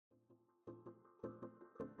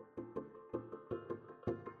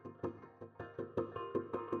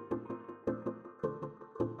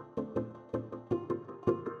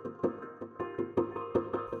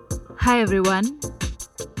Hi everyone.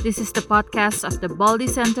 This is the podcast of the Baldy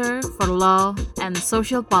Center for Law and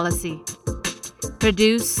Social Policy,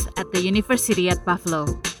 produced at the University at Buffalo.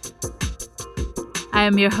 I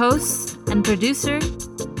am your host and producer,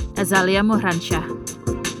 Azalia Mohransyah.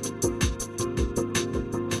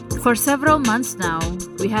 For several months now,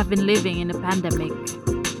 we have been living in a pandemic.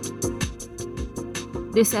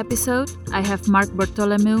 This episode, I have Mark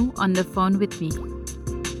Bartholomew on the phone with me.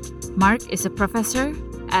 Mark is a professor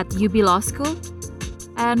at UB Law School,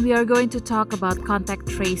 and we are going to talk about contact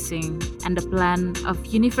tracing and the plan of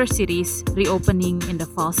universities reopening in the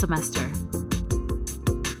fall semester.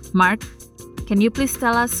 Mark, can you please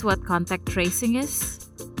tell us what contact tracing is?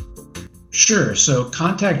 Sure. So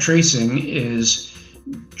contact tracing is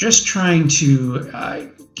just trying to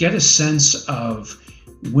get a sense of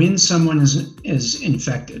when someone is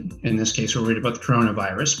infected. In this case, we're worried about the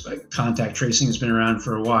coronavirus, but contact tracing has been around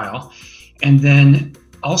for a while. And then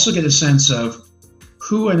also get a sense of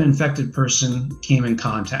who an infected person came in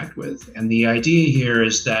contact with. And the idea here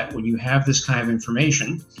is that when you have this kind of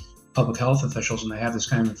information, public health officials, when they have this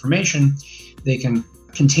kind of information, they can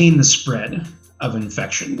contain the spread of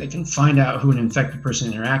infection. They can find out who an infected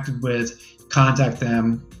person interacted with, contact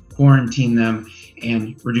them, quarantine them,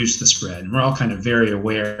 and reduce the spread. And we're all kind of very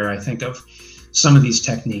aware, I think, of some of these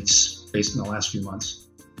techniques based in the last few months.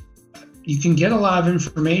 You can get a lot of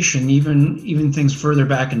information, even things further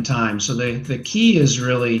back in time. So the key is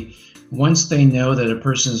really, once they know that a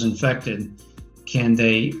person is infected, can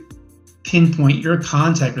they pinpoint your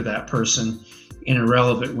contact with that person in a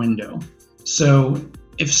relevant window? So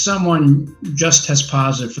if someone just tests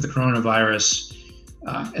positive for the coronavirus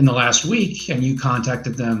in the last week and you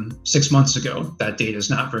contacted them 6 months ago, that data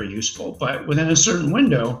is not very useful. But within a certain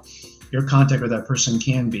window, your contact with that person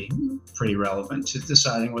can be pretty relevant to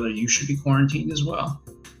deciding whether you should be quarantined as well.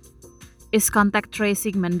 Is contact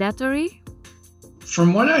tracing mandatory?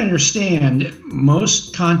 From what I understand,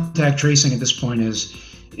 most contact tracing at this point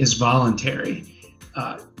is voluntary.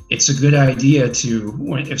 It's a good idea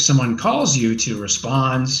if someone calls you, to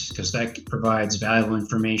respond, because that provides valuable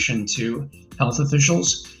information to health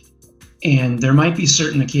officials. And there might be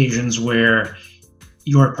certain occasions where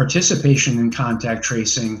your participation in contact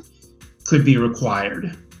tracing could be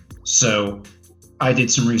required. So I did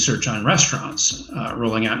some research on restaurants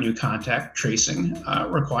rolling out new contact tracing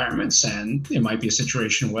requirements, and it might be a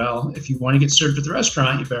situation, well, if you want to get served at the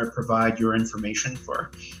restaurant, you better provide your information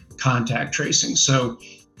for contact tracing. So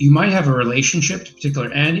you might have a relationship to a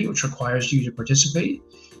particular entity which requires you to participate,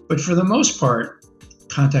 but for the most part,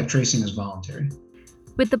 contact tracing is voluntary.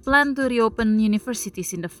 With the plan to reopen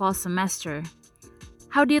universities in the fall semester,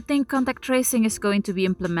 how do you think contact tracing is going to be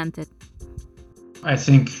implemented? I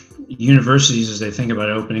think universities, as they think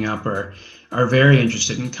about opening up, are very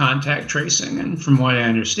interested in contact tracing. And from what I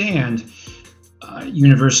understand,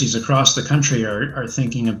 universities across the country are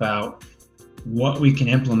thinking about what we can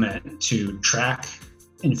implement to track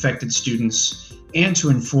infected students and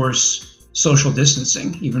to enforce social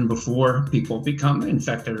distancing even before people become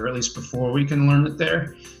infected, or at least before we can learn that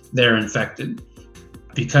they're infected.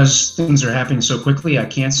 Because things are happening so quickly, I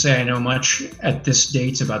can't say I know much at this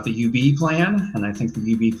date about the UB plan, and I think the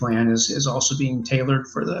UB plan is also being tailored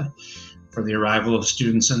for the arrival of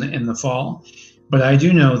students in the fall. But I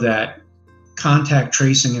do know that contact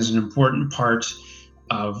tracing is an important part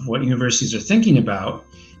of what universities are thinking about,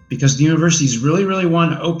 because the universities really, really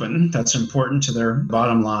want to open. That's important to their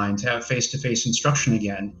bottom line, to have face-to-face instruction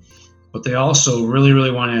again. But they also really,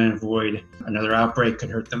 really want to avoid another outbreak. Could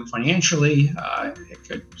hurt them financially. It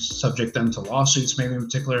could subject them to lawsuits, maybe in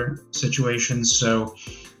particular situations. So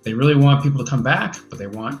they really want people to come back, but they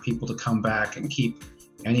want people to come back and keep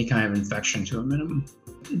any kind of infection to a minimum.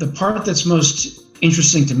 The part that's most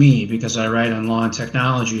interesting to me, because I write on law and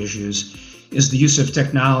technology issues, is the use of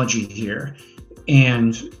technology here.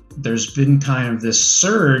 And there's been kind of this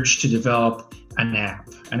surge to develop an app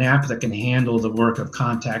that can handle the work of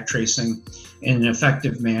contact tracing in an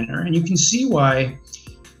effective manner. And you can see why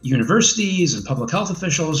universities and public health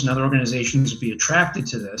officials and other organizations would be attracted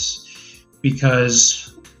to this,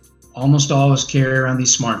 because almost all of us carry around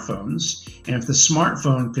these smartphones. And if the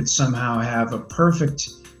smartphone could somehow have a perfect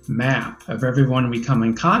map of everyone we come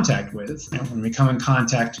in contact with, when we come in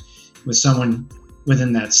contact with someone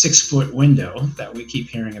within that 6-foot window that we keep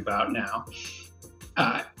hearing about now,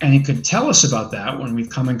 and it could tell us about that when we've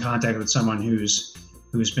come in contact with someone who's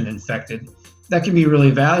been infected. That can be really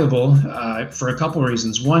valuable for a couple of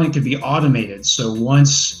reasons. One, it could be automated. So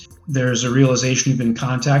once there's a realization you've been in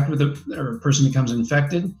contact with a person becomes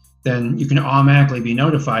infected, then you can automatically be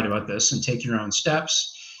notified about this and take your own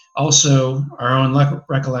steps. Also, our own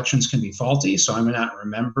recollections can be faulty, so I may not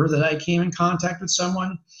remember that I came in contact with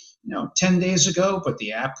someone 10 days ago, but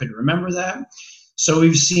the app could remember that. So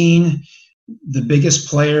we've seen the biggest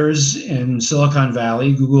players in Silicon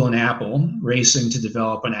Valley, Google and Apple, racing to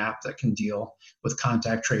develop an app that can deal with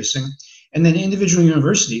contact tracing. And then individual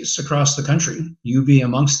universities across the country, UB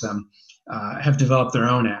amongst them, have developed their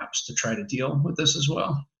own apps to try to deal with this as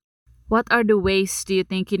well. What are the ways do you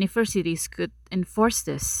think universities could enforce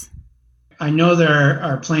this? I know there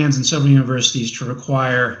are plans in several universities to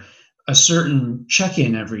require a certain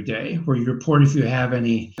check-in every day where you report if you have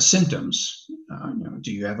any symptoms.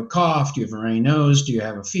 Do you have a cough? Do you have a runny nose? Do you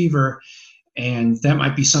have a fever? And that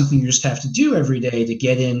might be something you just have to do every day to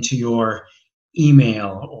get into your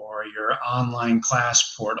email or your online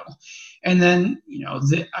class portal. And then,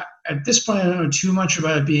 at this point, I don't know too much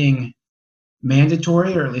about it being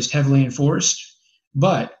mandatory or at least heavily enforced,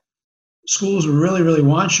 but schools really, really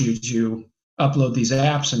want you to upload these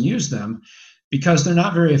apps and use them because they're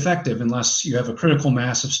not very effective unless you have a critical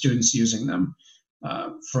mass of students using them.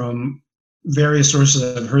 From various sources,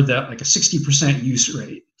 I've heard that like a 60% use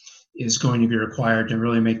rate is going to be required to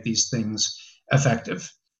really make these things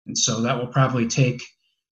effective. And so that will probably take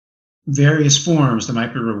various forms. There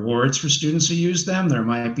might be rewards for students who use them. There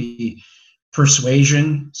might be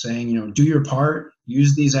persuasion saying, do your part,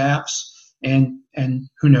 use these apps, and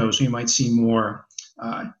who knows, we might see more,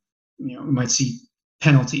 we might see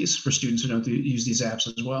penalties for students who don't use these apps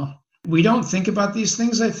as well. We don't think about these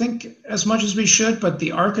things, I think, as much as we should, but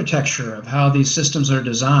the architecture of how these systems are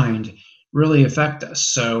designed really affect us.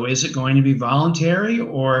 So is it going to be voluntary,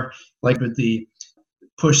 or like with the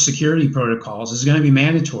push security protocols, is it going to be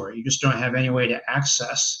mandatory? You just don't have any way to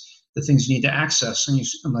access the things you need to access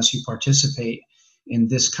unless you participate in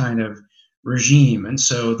this kind of regime. And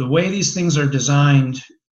so the way these things are designed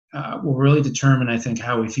will really determine, I think,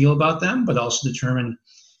 how we feel about them, but also determine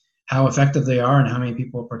how effective they are and how many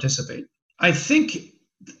people participate. I think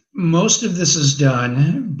most of this is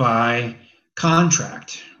done by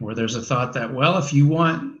contract, where there's a thought that, well, if you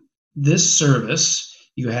want this service,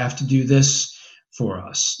 you have to do this for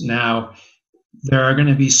us. Now, there are going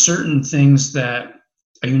to be certain things that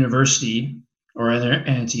a university or other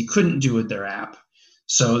entity couldn't do with their app.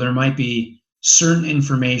 So there might be certain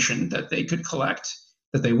information that they could collect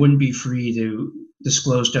that they wouldn't be free to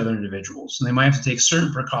disclose to other individuals. And they might have to take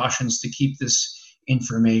certain precautions to keep this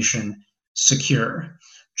information secure.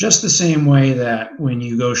 Just the same way that when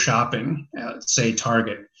you go shopping at, say,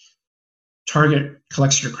 Target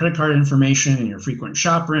collects your credit card information and your frequent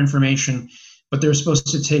shopper information, but they're supposed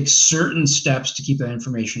to take certain steps to keep that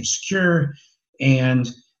information secure and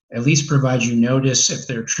at least provide you notice if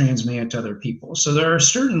they're transmitting it to other people. So there are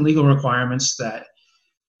certain legal requirements that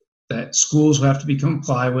schools will have to be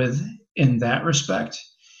comply with in that respect.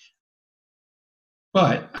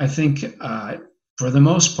 But I think for the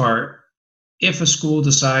most part, if a school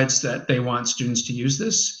decides that they want students to use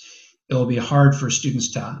this, it will be hard for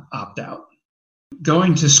students to opt out.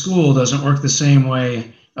 Going to school doesn't work the same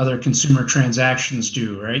way other consumer transactions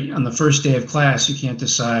do, right? On the first day of class, you can't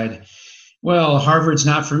decide, well, Harvard's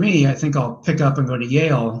not for me. I think I'll pick up and go to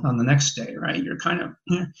Yale on the next day, right? You're kind of,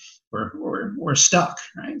 we're stuck,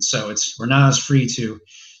 right? So we're not as free to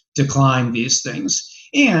decline these things.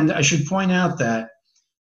 And I should point out that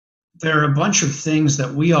there are a bunch of things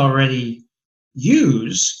that we already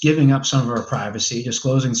use, giving up some of our privacy,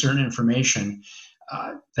 disclosing certain information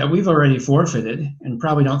that we've already forfeited and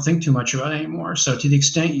probably don't think too much about anymore. So to the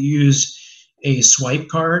extent you use a swipe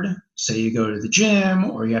card, say you go to the gym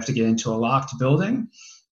or you have to get into a locked building,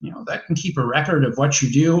 that can keep a record of what you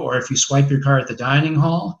do, or if you swipe your card at the dining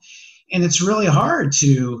hall. And it's really hard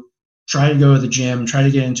to try to go to the gym, try to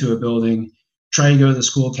get into a building, try to go to the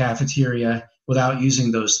school cafeteria without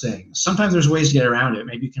using those things. Sometimes there's ways to get around it.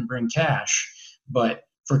 Maybe you can bring cash, but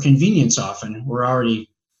for convenience, often we're already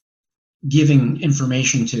giving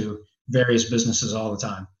information to various businesses all the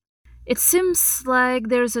time. It seems like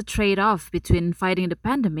there's a trade off between fighting the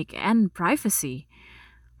pandemic and privacy.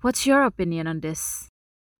 What's your opinion on this?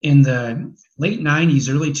 In the late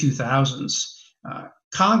 90s, early 2000s,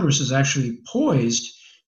 Congress is actually poised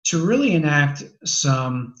to really enact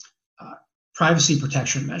some privacy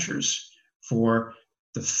protection measures for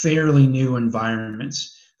the fairly new environment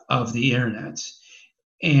of the internet.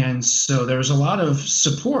 And so there was a lot of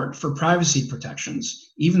support for privacy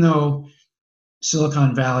protections, even though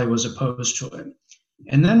Silicon Valley was opposed to it.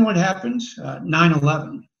 And then what happened?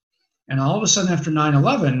 9/11. And all of a sudden after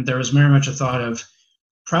 9/11, there was very much a thought of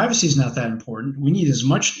privacy is not that important. We need as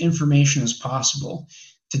much information as possible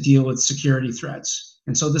to deal with security threats.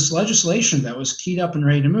 And so this legislation that was keyed up and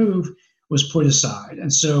ready to move was put aside.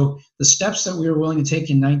 And so the steps that we were willing to take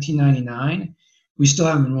in 1999, we still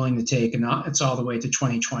haven't been willing to take, and it's all the way to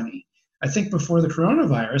 2020. I think before the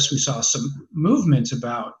coronavirus, we saw some movement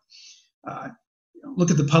about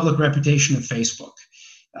look at the public reputation of Facebook.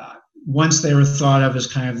 Once they were thought of as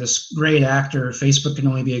kind of this great actor, Facebook can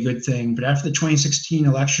only be a good thing. But after the 2016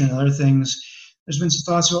 election and other things, there's been some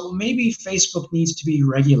thoughts about, well, maybe Facebook needs to be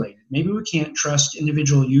regulated. Maybe we can't trust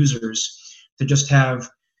individual users to just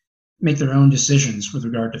make their own decisions with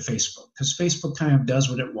regard to Facebook, because Facebook kind of does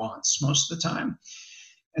what it wants most of the time.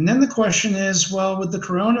 And then the question is, well, with the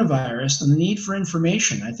coronavirus and the need for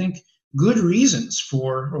information, I think good reasons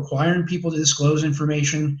for requiring people to disclose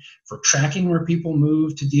information, for tracking where people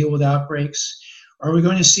move to deal with outbreaks. Are we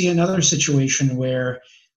going to see another situation where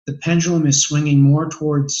the pendulum is swinging more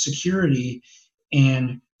towards security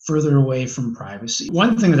and further away from privacy?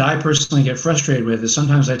 One thing that I personally get frustrated with is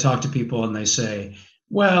sometimes I talk to people and they say,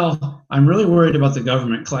 well, I'm really worried about the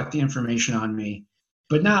government collecting information on me,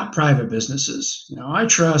 but not private businesses. I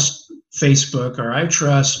trust Facebook or I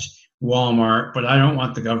trust Walmart, but I don't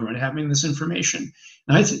want the government having this information.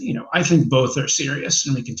 And I think both are serious,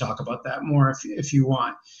 and we can talk about that more if you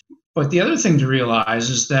want. But the other thing to realize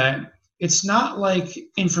is that it's not like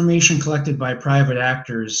information collected by private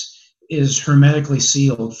actors is hermetically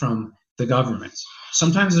sealed from the government.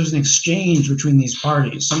 Sometimes there's an exchange between these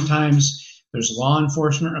parties. Sometimes there's law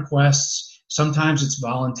enforcement requests. Sometimes it's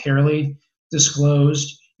voluntarily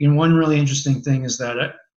disclosed. One really interesting thing is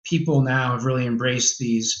that people now have really embraced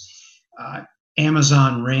these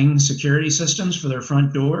Amazon Ring security systems for their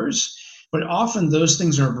front doors, but often those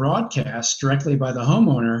things are broadcast directly by the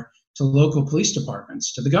homeowner to local police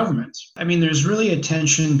departments, to the government. There's really a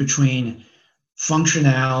tension between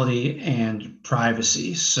functionality and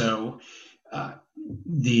privacy. So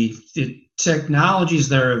the technologies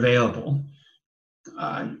that are available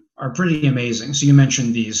are pretty amazing. So you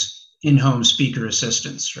mentioned these in-home speaker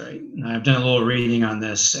assistants, right? And I've done a little reading on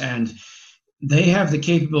this, and they have the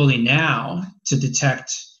capability now to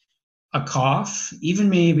detect a cough, even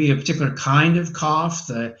maybe a particular kind of cough,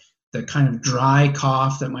 the kind of dry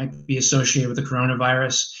cough that might be associated with the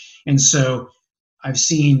coronavirus. And so I've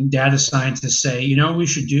seen data scientists say, what we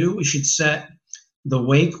should do? We should set the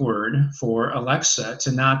wake word for Alexa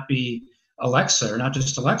to not be Alexa, or not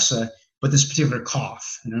just Alexa, but this particular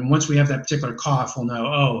cough. And then once we have that particular cough, we'll know,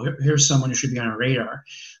 oh, here's someone who should be on our radar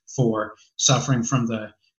for suffering from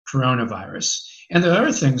the coronavirus. And there are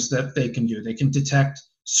other things that they can do. They can detect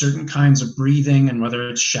certain kinds of breathing, and whether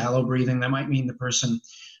it's shallow breathing, that might mean the person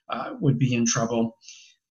would be in trouble.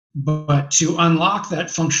 But to unlock that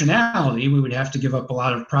functionality, we would have to give up a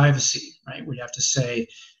lot of privacy, right? We'd have to say,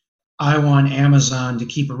 I want Amazon to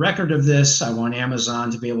keep a record of this. I want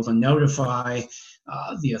Amazon to be able to notify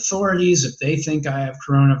the authorities if they think I have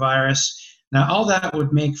coronavirus. Now, all that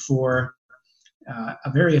would make for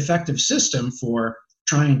a very effective system for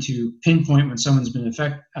trying to pinpoint when someone's been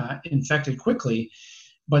infected quickly.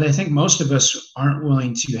 But I think most of us aren't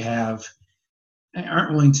willing to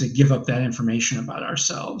give up that information about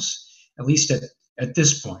ourselves, at least at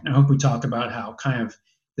this point. I hope we talk about how kind of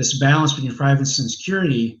this balance between privacy and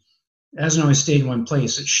security hasn't always stayed in one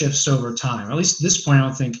place. It shifts over time. At least at this point, I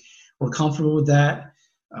don't think we're comfortable with that.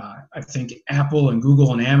 I think Apple and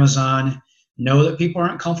Google and Amazon know that people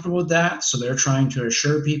aren't comfortable with that, so they're trying to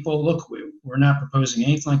assure people, look, we're not proposing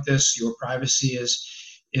anything like this. Your privacy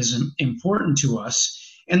is important to us.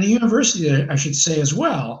 And the university, I should say as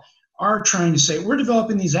well, are trying to say, we're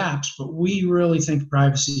developing these apps, but we really think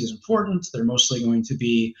privacy is important. They're mostly going to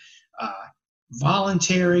be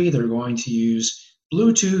voluntary. They're going to use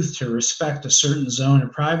Bluetooth to respect a certain zone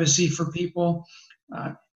of privacy for people.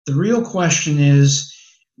 The real question is,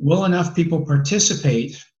 will enough people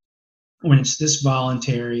participate when it's this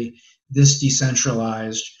voluntary, this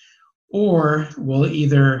decentralized, or will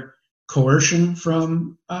either coercion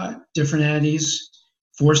from different entities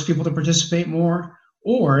force people to participate more,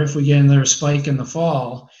 or if we get another spike in the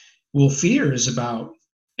fall, will fears about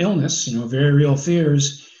illness, very real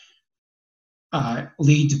fears,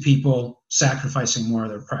 lead to people sacrificing more of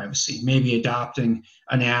their privacy, maybe adopting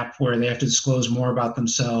an app where they have to disclose more about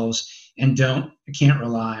themselves and can't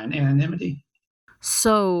rely on anonymity.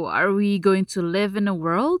 So, are we going to live in a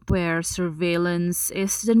world where surveillance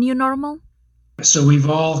is the new normal? So we've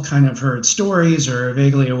all kind of heard stories or are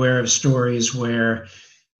vaguely aware of stories where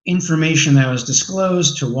information that was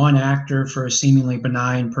disclosed to one actor for a seemingly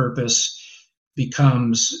benign purpose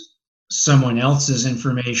becomes someone else's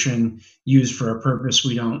information used for a purpose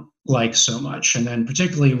we don't like so much. And then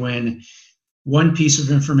particularly when one piece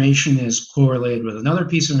of information is correlated with another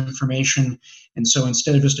piece of information. And so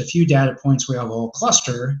instead of just a few data points, we have a whole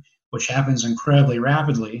cluster. which happens incredibly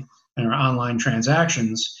rapidly in our online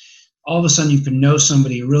transactions, all of a sudden you can know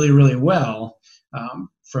somebody really, really well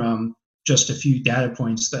from just a few data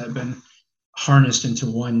points that have been harnessed into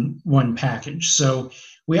one package. So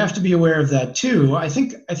we have to be aware of that too. I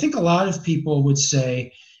think a lot of people would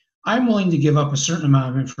say, I'm willing to give up a certain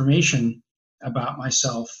amount of information about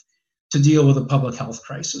myself to deal with a public health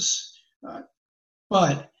crisis.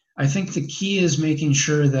 But I think the key is making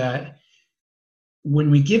sure that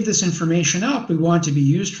when we give this information up, we want to be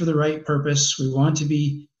used for the right purpose, we want to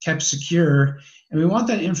be kept secure, and we want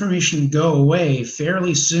that information to go away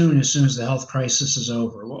fairly soon as the health crisis is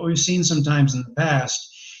over. What we've seen sometimes in the past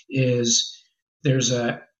is there's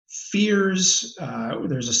a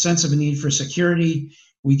sense of a need for security.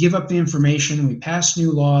 We give up the information, we pass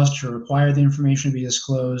new laws to require the information to be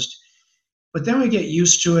disclosed, but then we get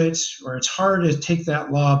used to it, or it's hard to take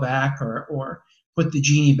that law back or put the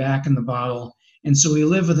genie back in the bottle. And so we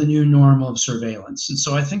live with a new normal of surveillance. And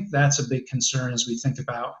so I think that's a big concern as we think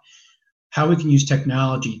about how we can use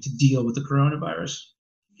technology to deal with the coronavirus.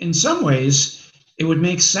 In some ways, it would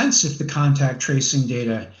make sense if the contact tracing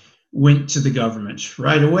data went to the government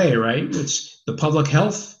right away, right? It's the public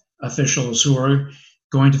health officials who are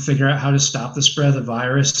going to figure out how to stop the spread of the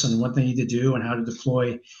virus and what they need to do and how to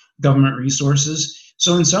deploy government resources.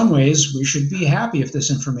 So in some ways, we should be happy if this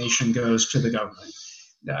information goes to the government.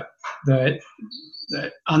 That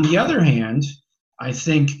on the other hand, I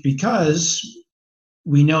think because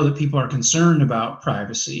we know that people are concerned about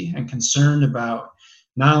privacy and concerned about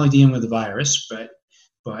not only dealing with the virus,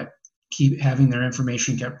 but keep having their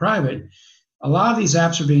information kept private, a lot of these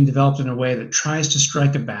apps are being developed in a way that tries to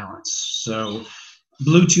strike a balance. So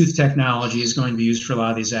Bluetooth technology is going to be used for a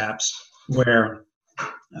lot of these apps, where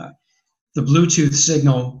the Bluetooth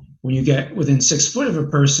signal, when you get within 6 foot of a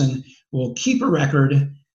person, will keep a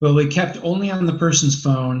record, but will be kept only on the person's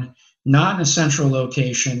phone, not in a central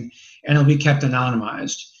location, and it'll be kept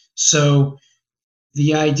anonymized. So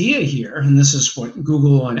the idea here, and this is what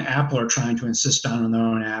Google and Apple are trying to insist on in their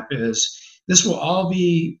own app, is this will all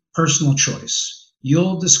be personal choice.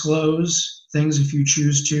 You'll disclose things if you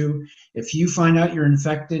choose to. If you find out you're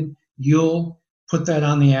infected, you'll put that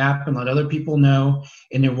on the app and let other people know,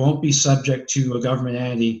 and it won't be subject to a government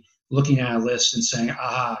entity looking at a list and saying,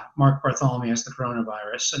 Mark Bartholomew has the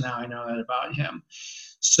coronavirus, and now I know that about him.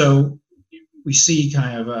 So we see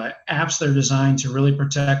kind of apps that are designed to really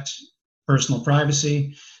protect personal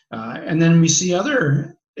privacy. And then we see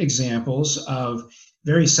other examples of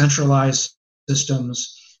very centralized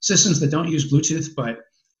systems that don't use Bluetooth, but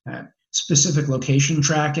specific location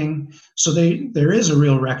tracking. So there is a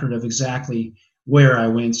real record of exactly where I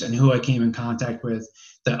went and who I came in contact with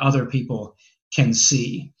that other people can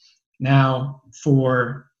see. Now,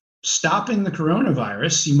 for stopping the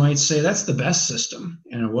coronavirus, you might say that's the best system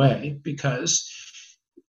in a way, because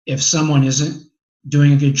if someone isn't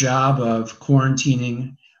doing a good job of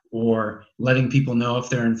quarantining or letting people know if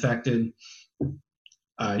they're infected,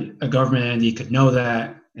 a government entity could know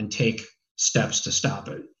that and take steps to stop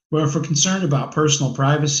it. But if we're concerned about personal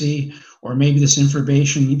privacy, or maybe this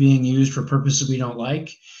information being used for purposes we don't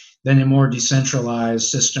like, then a more decentralized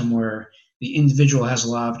system where the individual has a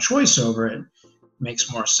lot of choice over it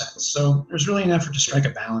makes more sense. So there's really an effort to strike a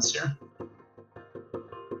balance here.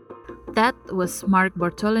 That was Mark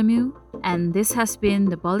Bartholomew, and this has been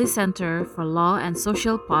the Baldy Center for Law and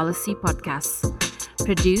Social Policy podcast,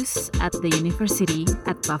 produced at the University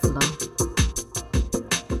at Buffalo.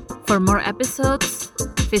 For more episodes,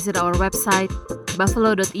 visit our website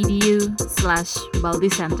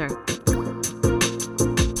buffalo.edu/baldycenter.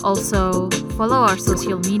 Also, follow our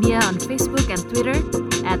social media on Facebook and Twitter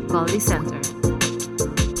at Baldy Center.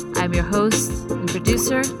 I'm your host and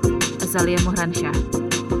producer, Azalia Mohransyah.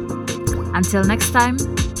 Until next time,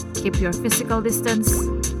 keep your physical distance,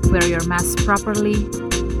 wear your mask properly,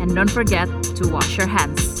 and don't forget to wash your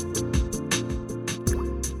hands.